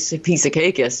 it was a piece of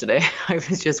cake yesterday. I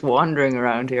was just wandering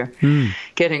around here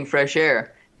getting fresh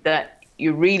air. That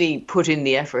you really put in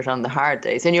the effort on the hard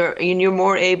days, and you're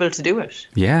more able to do it.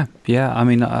 Yeah. I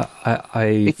mean,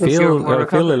 I feel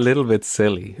a little bit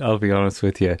silly, I'll be honest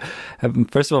with you.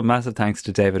 First of all, massive thanks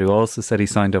to David, who also said he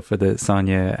signed up for the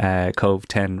Sonia Cove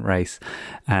 10 race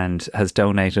and has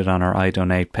donated on our I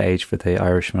Donate page for the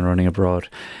Irishman Running Abroad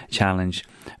challenge.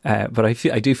 But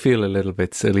I do feel a little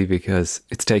bit silly because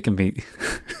it's taken me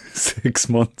 6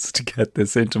 months to get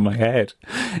this into my head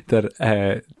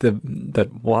that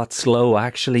what slow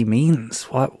actually means.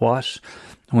 What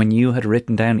when you had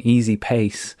written down easy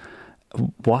pace,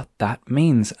 what that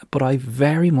means. But I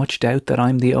very much doubt that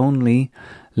I'm the only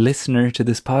listener to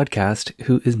this podcast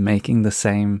who is making the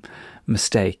same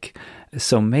mistake.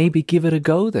 So maybe give it a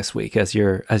go this week as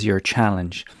your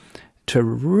challenge, to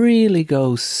really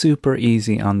go super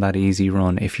easy on that easy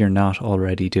run if you're not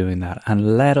already doing that,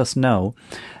 and let us know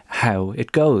how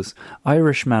it goes.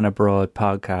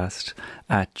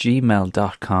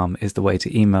 irishmanabroadpodcast@gmail.com is the way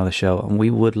to email the show, and we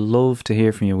would love to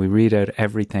hear from you. We read out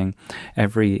everything,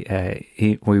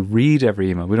 we read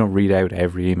every email. We don't read out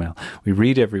every email. We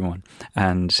read everyone,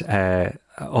 and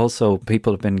also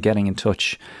people have been getting in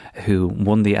touch who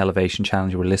won the Elevation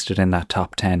Challenge, were listed in that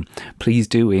top 10. Please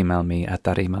do email me at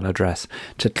that email address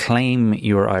to claim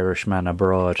your Irishman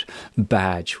Abroad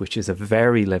badge, which is a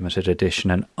very limited edition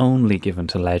and only given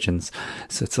to legends.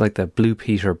 So it's like the Blue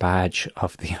Peter badge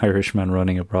of the Irishman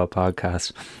Running Abroad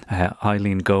podcast.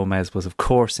 Eileen Gomez was, of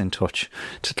course, in touch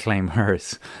to claim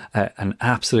hers. An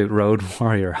absolute road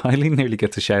warrior. Eileen nearly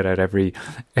gets a shout out every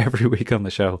week on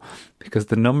the show, because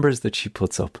the numbers that she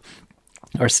puts up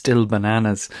are still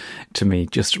bananas to me.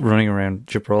 Just running around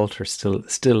Gibraltar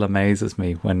still amazes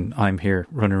me when I'm here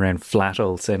running around flat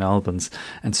old St Albans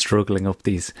and struggling up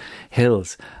these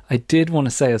hills. I did want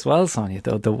to say as well, Sonia,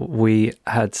 though, that we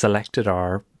had selected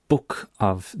our book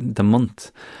of the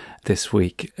month this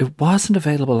week. It wasn't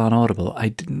available on Audible.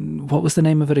 What was the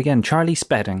name of it again? Charlie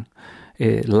Spedding,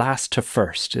 Last to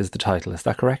First is the title. Is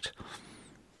that correct?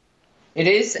 It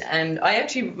is, and I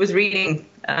actually was reading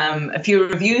a few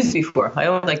reviews before. I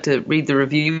always like to read the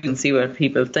reviews and see what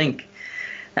people think.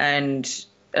 And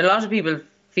a lot of people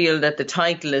feel that the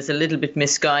title is a little bit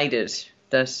misguided,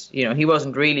 that, you know, he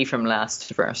wasn't really from last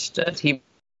to first, that he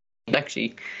was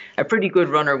actually a pretty good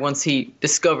runner once he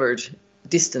discovered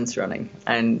distance running.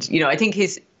 And, you know, I think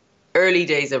his early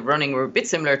days of running were a bit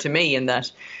similar to me, in that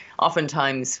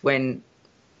oftentimes when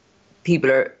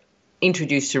people are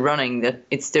introduced to running, that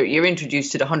you're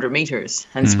introduced to the 100 meters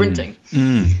and sprinting,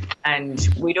 and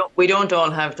we don't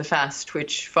all have the fast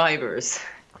twitch fibers,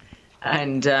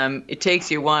 and it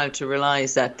takes you a while to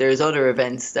realize that there's other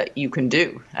events that you can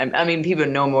do. I mean, people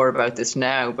know more about this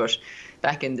now, but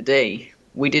back in the day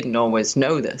we didn't always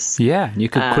know this. Yeah, you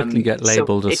could quickly get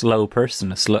labelled a slow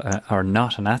person, or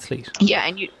not an athlete. Yeah,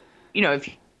 and you know, if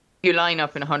you line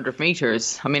up in 100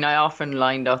 meters, I mean, I often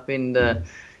lined up in the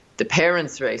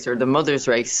parents' race or the mother's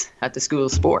race at the school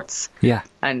sports. Yeah.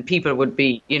 And people would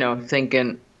be, you know,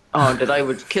 thinking, oh, that I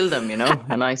would kill them, you know.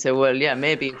 And I say, well, yeah,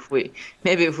 maybe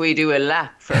if we do a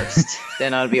lap first,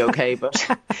 then I'll be okay. But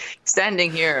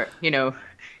standing here, you know,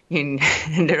 and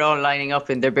they're all lining up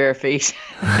in their bare feet,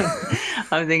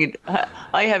 I'm thinking,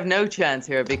 I have no chance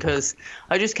here, because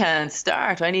I just can't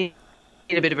start. I need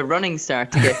a bit of a running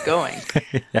start to get going.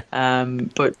 Yeah.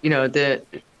 But, you know, the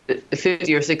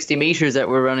 50 or 60 meters that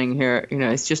we're running here, you know,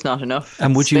 it's just not enough.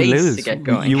 And would you lose? To get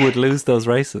going. You would lose those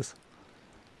races?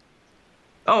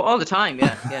 Oh, all the time,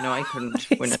 yeah. Yeah, no, I couldn't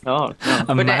win at all. No.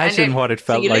 Imagine what it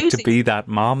felt like to be that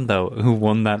mom, though, who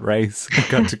won that race and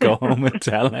got to go home and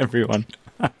tell everyone.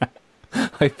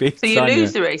 I beat So you Sonia.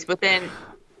 lose the race, but then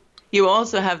you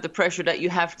also have the pressure that you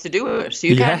have to do it. So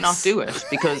you can't not do it,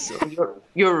 because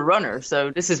you're a runner.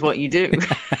 So this is what you do.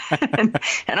 and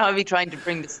I'll be trying to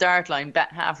bring the start line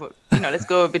back half. You know, let's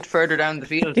go a bit further down the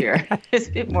field here. There's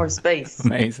a bit more space.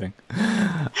 Amazing.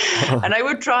 And I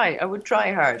would try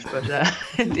hard, but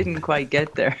it didn't quite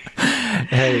get there.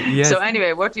 Yes. So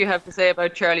anyway, what do you have to say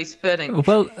about Charlie Spedding?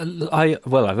 Well,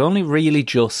 I've only really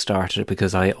just started it,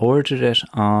 because I ordered it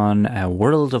on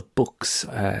World of Books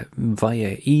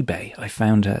via eBay. I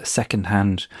found a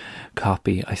second-hand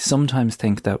copy. I sometimes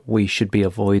think that we should be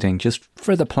avoiding, just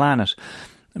for the planet,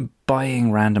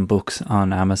 buying random books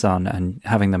on Amazon and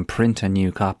having them print a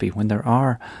new copy when there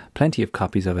are plenty of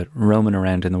copies of it roaming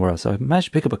around in the world. So I managed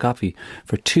to pick up a copy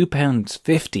for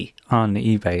 £2.50 on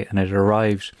eBay, and it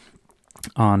arrived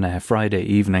on a Friday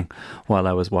evening while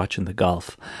I was watching the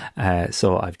golf.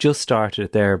 So I've just started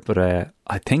it there, but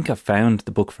I think I've found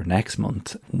the book for next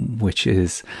month, which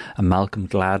is a Malcolm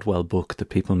Gladwell book that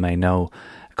people may know,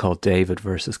 called David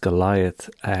versus Goliath.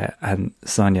 And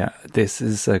Sonia, this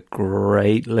is a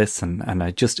great listen, and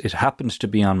it happened to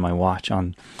be on my watch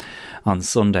on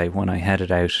Sunday when I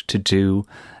headed out to do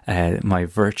my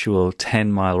virtual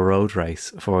 10-mile road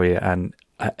race for you, and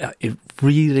it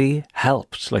really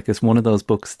helped. Like, it's one of those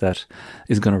books that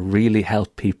is going to really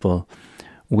help people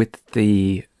with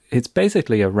it's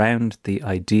basically around the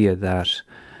idea that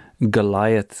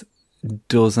Goliath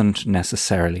doesn't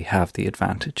necessarily have the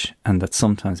advantage, and that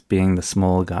sometimes being the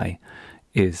small guy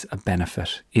is a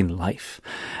benefit in life.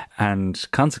 And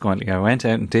consequently, I went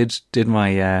out and did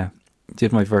my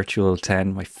virtual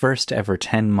 10, my first ever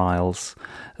 10 miles.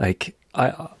 Like,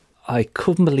 I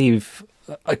couldn't believe,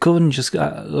 I couldn't just,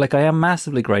 I am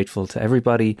massively grateful to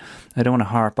everybody. I don't want to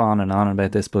harp on and on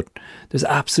about this, but there's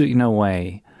absolutely no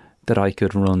way that I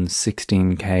could run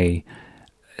 16k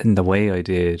in the way I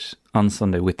did on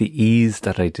Sunday, with the ease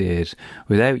that I did,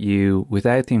 without you,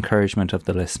 without the encouragement of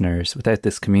the listeners, without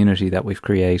this community that we've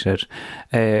created.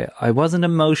 I wasn't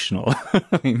emotional.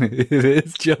 I mean, it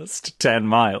is just 10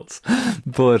 miles,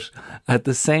 but at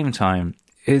the same time,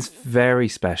 it's very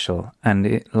special.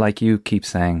 And like you keep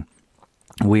saying,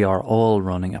 we are all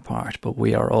running apart, but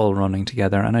we are all running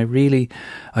together. And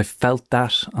I felt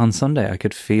that on Sunday. I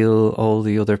could feel all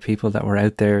the other people that were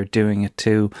out there doing it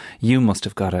too. You must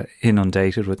have got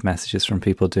inundated with messages from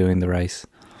people doing the race.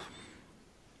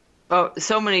 Oh,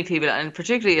 so many people, and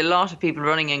particularly a lot of people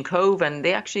running in Cove, and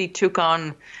they actually took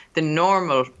on the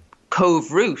normal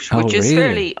Cove route, which is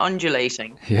fairly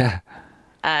undulating. Yeah.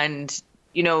 And,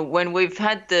 when we've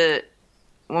had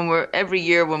every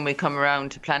year when we come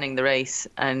around to planning the race,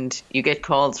 and you get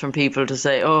calls from people to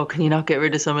say, oh, can you not get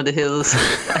rid of some of the hills?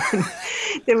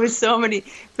 There was so many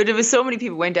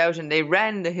people went out and they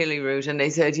ran the hilly route, and they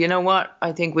said, you know what,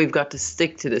 I think we've got to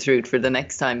stick to this route for the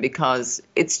next time because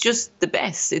it's just the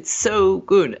best. It's so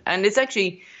good. And it's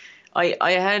actually, I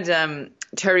had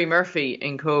Terry Murphy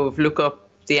in Cove look up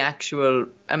the actual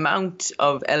amount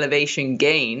of elevation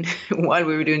gain while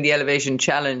we were doing the elevation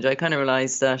challenge. I kind of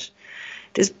realised that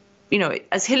there's,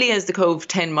 as hilly as the Cove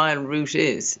 10-mile route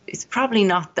is, it's probably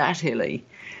not that hilly.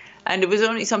 And it was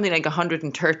only something like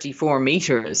 134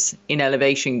 metres in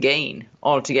elevation gain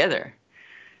altogether.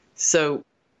 So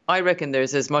I reckon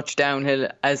there's as much downhill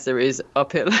as there is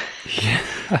uphill. Yeah.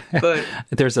 But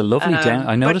there's a lovely down.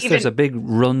 I noticed there's a big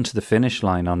run to the finish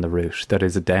line on the route that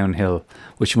is a downhill,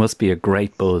 which must be a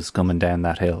great buzz coming down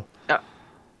that hill.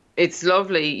 It's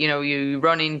lovely, you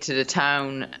run into the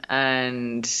town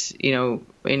and,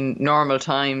 in normal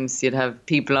times you'd have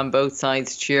people on both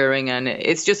sides cheering, and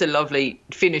it's just a lovely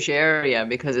finish area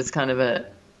because it's kind of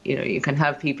you can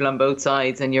have people on both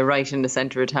sides and you're right in the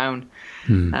centre of town.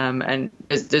 And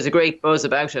there's a great buzz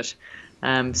about it.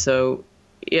 So,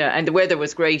 yeah, and the weather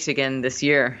was great again this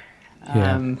year.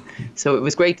 So it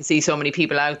was great to see so many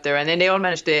people out there, and then they all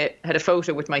managed to had a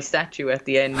photo with my statue at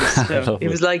the end. So it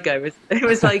was like I was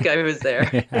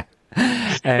there.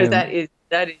 Because that is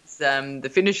the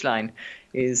finish line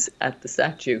is at the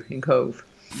statue in Cove.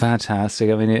 Fantastic.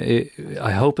 I mean,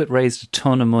 I hope it raised a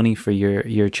ton of money for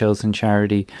your chosen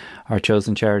charity. Our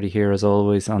chosen charity here, as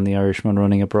always, on the Irishman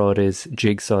Running Abroad is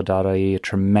Jigsaw.ie, a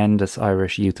tremendous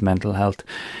Irish youth mental health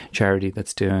charity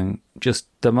that's doing just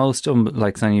the most,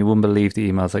 like saying, you wouldn't believe the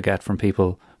emails I get from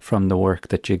people from the work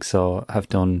that Jigsaw have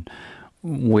done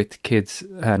with kids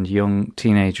and young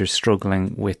teenagers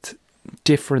struggling with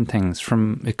different things.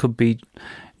 It could be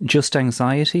just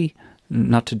anxiety,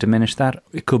 not to diminish that.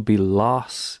 It could be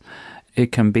loss.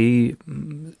 It can be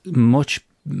much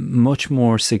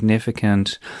more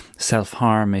significant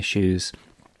self-harm issues.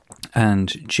 And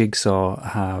Jigsaw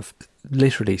have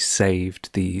literally saved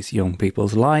these young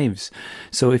people's lives.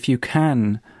 So if you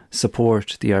can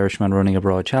support the Irishman Running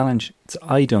Abroad Challenge, it's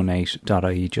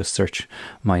idonate.ie. Just search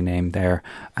my name there.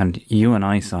 And you and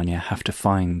I, Sonia, have to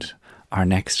find our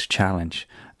next challenge.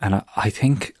 And I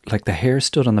think like the hair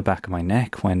stood on the back of my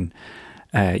neck when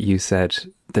you said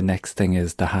the next thing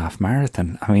is the half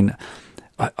marathon. I mean,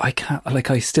 I can't,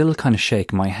 I still kind of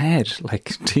shake my head.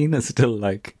 Like Tina's still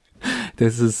like,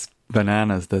 this is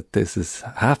bananas that this is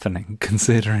happening,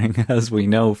 considering, as we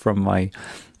know from my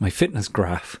fitness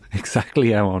graph,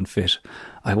 exactly how unfit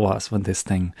I was when this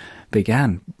thing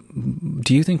began.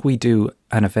 Do you think we do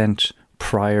an event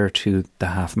prior to the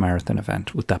half marathon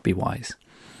event? Would that be wise?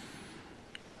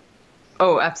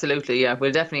 Oh, absolutely. Yeah,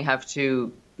 we'll definitely have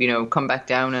to, come back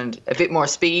down and a bit more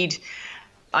speed.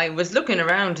 I was looking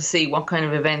around to see what kind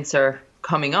of events are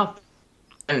coming up.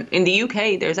 And in the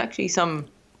UK, there's actually some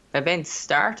events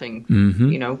starting,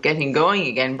 getting going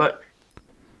again. But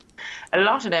a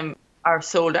lot of them are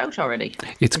sold out already.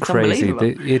 It's crazy.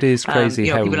 It is crazy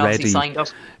how ready signed up.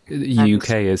 The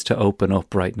UK is to open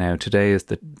up right now. Today is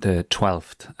the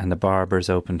 12th, and the Barber's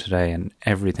open today, and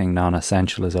everything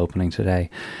non-essential is opening today.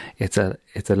 It's a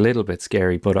little bit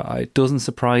scary, but it doesn't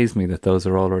surprise me that those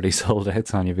are already sold out,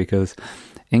 Sonia, because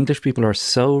English people are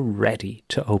so ready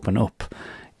to open up.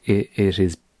 It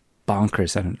is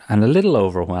bonkers and a little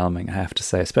overwhelming, I have to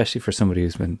say, especially for somebody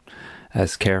who's been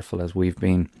as careful as we've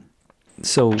been.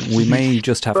 So we may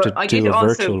just have to do a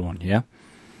virtual one, yeah?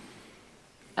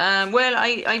 Well,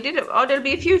 I did. There'll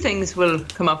be a few things will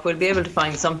come up. We'll be able to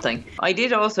find something. I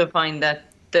did also find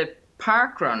that the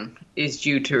park run is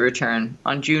due to return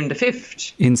on June the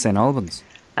 5th. In St. Albans.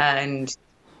 And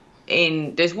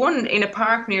there's one in a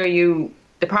park near you.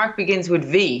 The park begins with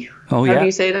V. Oh, yeah. How do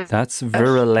you say that? That's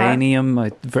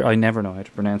Verulamium. I never know how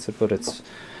to pronounce it, but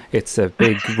it's a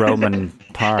big Roman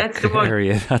park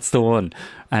area. That's the one.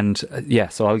 And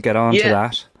so I'll get on to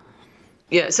that.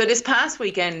 Yeah, so this past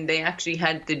weekend they actually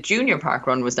had the junior park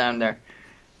run was down there.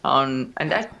 And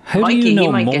that How Mikey, do you know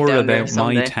he might more get down about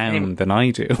my town than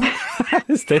I do? How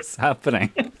is this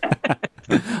happening?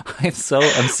 I'm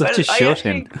such a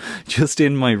shut-in, just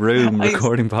in my room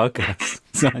recording podcasts.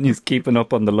 Sonia's keeping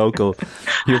up on the local.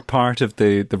 You're part of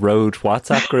the road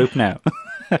WhatsApp group now.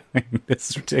 I mean,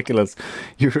 it's ridiculous.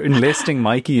 You're enlisting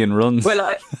Mikey in runs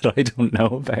that I don't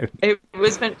know about.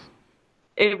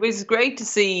 It was great to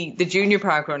see the Junior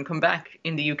Park Run come back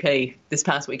in the UK this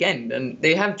past weekend, and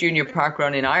they have Junior Park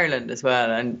Run in Ireland as well.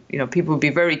 And people would be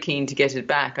very keen to get it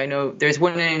back. I know there's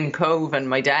one in Cove, and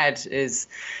my dad is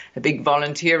a big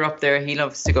volunteer up there. He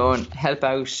loves to go and help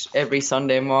out every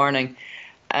Sunday morning,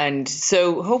 and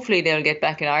so hopefully they'll get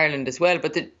back in Ireland as well.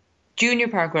 But the Junior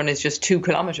Park Run is just 2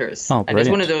 kilometres, and there's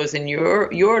one of those in your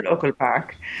local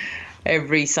park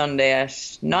every Sunday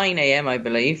at 9 a.m, I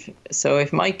believe. So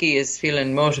if Mikey is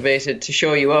feeling motivated to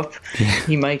show you up,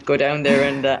 he might go down there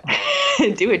and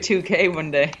do a 2K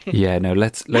one day. Yeah, no,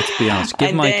 let's be honest.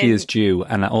 Give Mikey his due,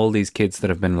 and all these kids that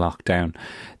have been locked down,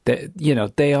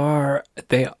 they are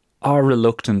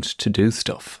reluctant to do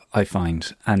stuff, I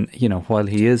find. And while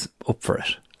he is up for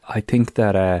it, I think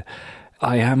that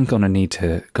I am going to need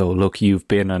to go, look, you've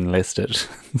been enlisted,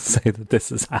 say that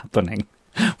this is happening,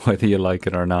 whether you like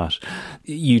it or not.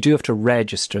 You do have to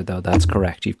register, though, that's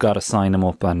correct. You've got to sign them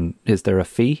up. And is there a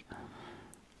fee?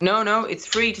 No, it's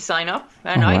free to sign up.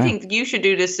 And I think you should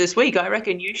do this week. I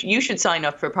reckon you should sign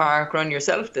up for Park Run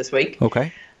yourself this week.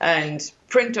 Okay. And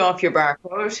print off your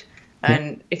barcode.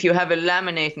 And if you have a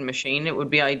laminating machine, it would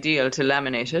be ideal to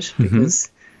laminate it, because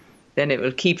then it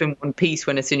will keep in one piece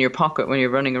when it's in your pocket when you're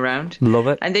running around. Love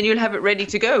it. And then you'll have it ready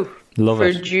to go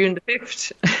for June the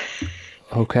 5th.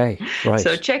 Okay, right.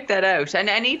 So check that out.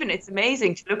 And even it's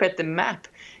amazing to look at the map.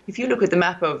 If you look at the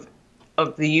map of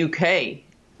the UK,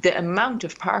 the amount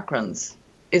of park runs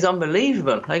is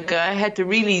unbelievable. Like, I had to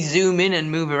really zoom in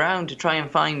and move around to try and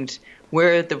find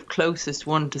where the closest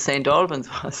one to St. Albans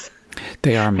was.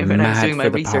 They are mad for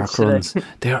the park runs.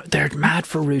 They're mad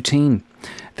for routine.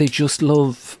 They just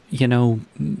love,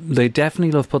 they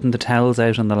definitely love putting the towels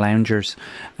out on the loungers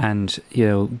and,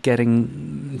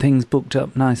 getting things booked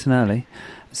up nice and early.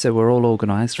 So we're all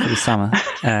organised for the summer.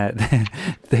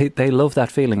 They love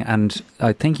that feeling. And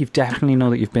I think you've definitely know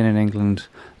that you've been in England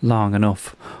long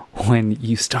enough when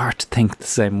you start to think the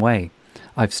same way.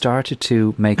 I've started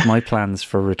to make my plans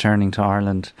for returning to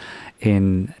Ireland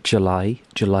in July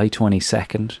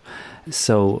 22nd.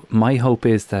 So my hope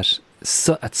is that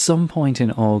at some point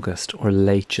in August or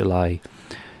late July,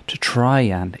 to try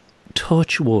and,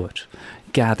 touch wood,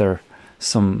 gather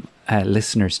some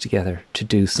listeners together to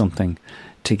do something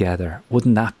together.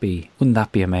 Wouldn't that be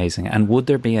amazing? And would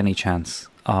there be any chance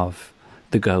of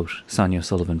the GOAT, Sonia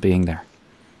O'Sullivan, being there?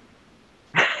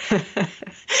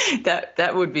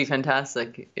 That would be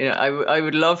fantastic. I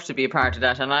would love to be a part of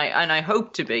that, and I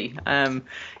hope to be. I'm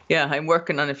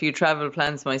working on a few travel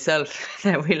plans myself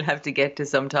that we'll have to get to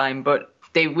sometime, but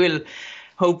they will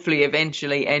hopefully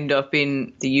eventually end up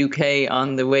in the UK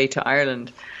on the way to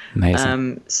Ireland.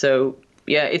 Amazing. So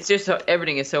yeah, it's just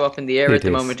everything is so up in the air at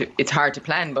the moment. It's hard to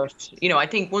plan, but I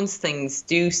think once things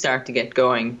do start to get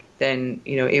going, then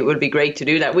it would be great to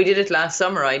do that. We did it last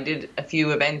summer. I did a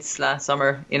few events last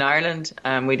summer in Ireland.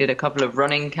 We did a couple of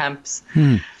running camps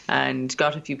and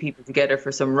got a few people together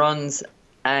for some runs,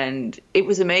 and it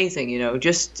was amazing.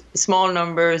 Just small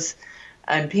numbers,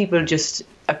 and people just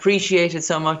appreciate it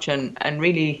so much and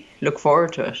really look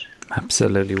forward to it.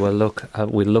 Absolutely. Well, look,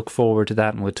 we'll look forward to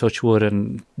that, and we'll touch wood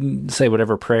and say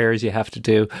whatever prayers you have to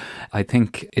do. I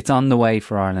think it's on the way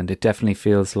for Ireland. It definitely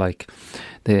feels like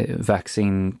the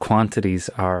vaccine quantities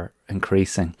are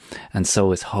increasing, and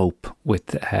so is hope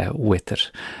with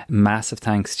it. Massive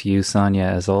thanks to you, Sonia,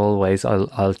 as always.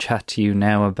 I'll chat to you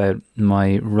now about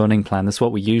my running plan. That's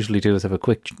what we usually do, is have a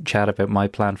quick chat about my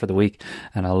plan for the week,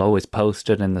 and I'll always post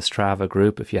it in the Strava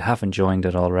group if you haven't joined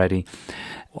it already.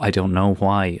 I don't know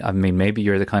why. I mean, maybe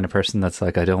you're the kind of person that's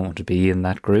like, I don't want to be in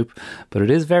that group, but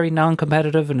it is very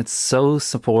non-competitive and it's so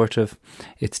supportive.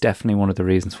 It's definitely one of the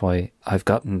reasons why I've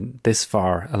gotten this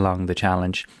far along the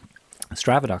challenge.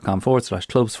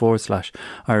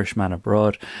 Strava.com/clubs/Irishman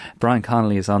Abroad. Brian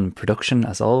Connolly is on production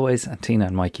as always, and Tina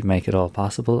and Mikey make it all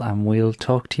possible, and we'll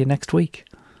talk to you next week.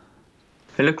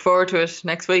 I look forward to it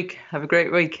next week. Have a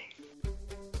great week.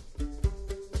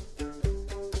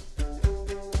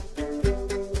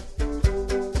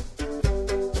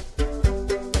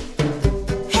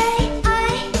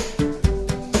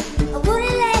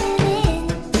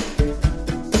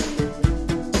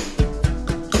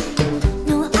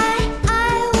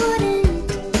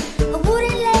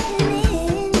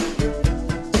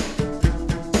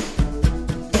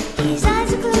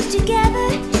 Together,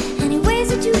 any ways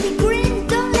that you can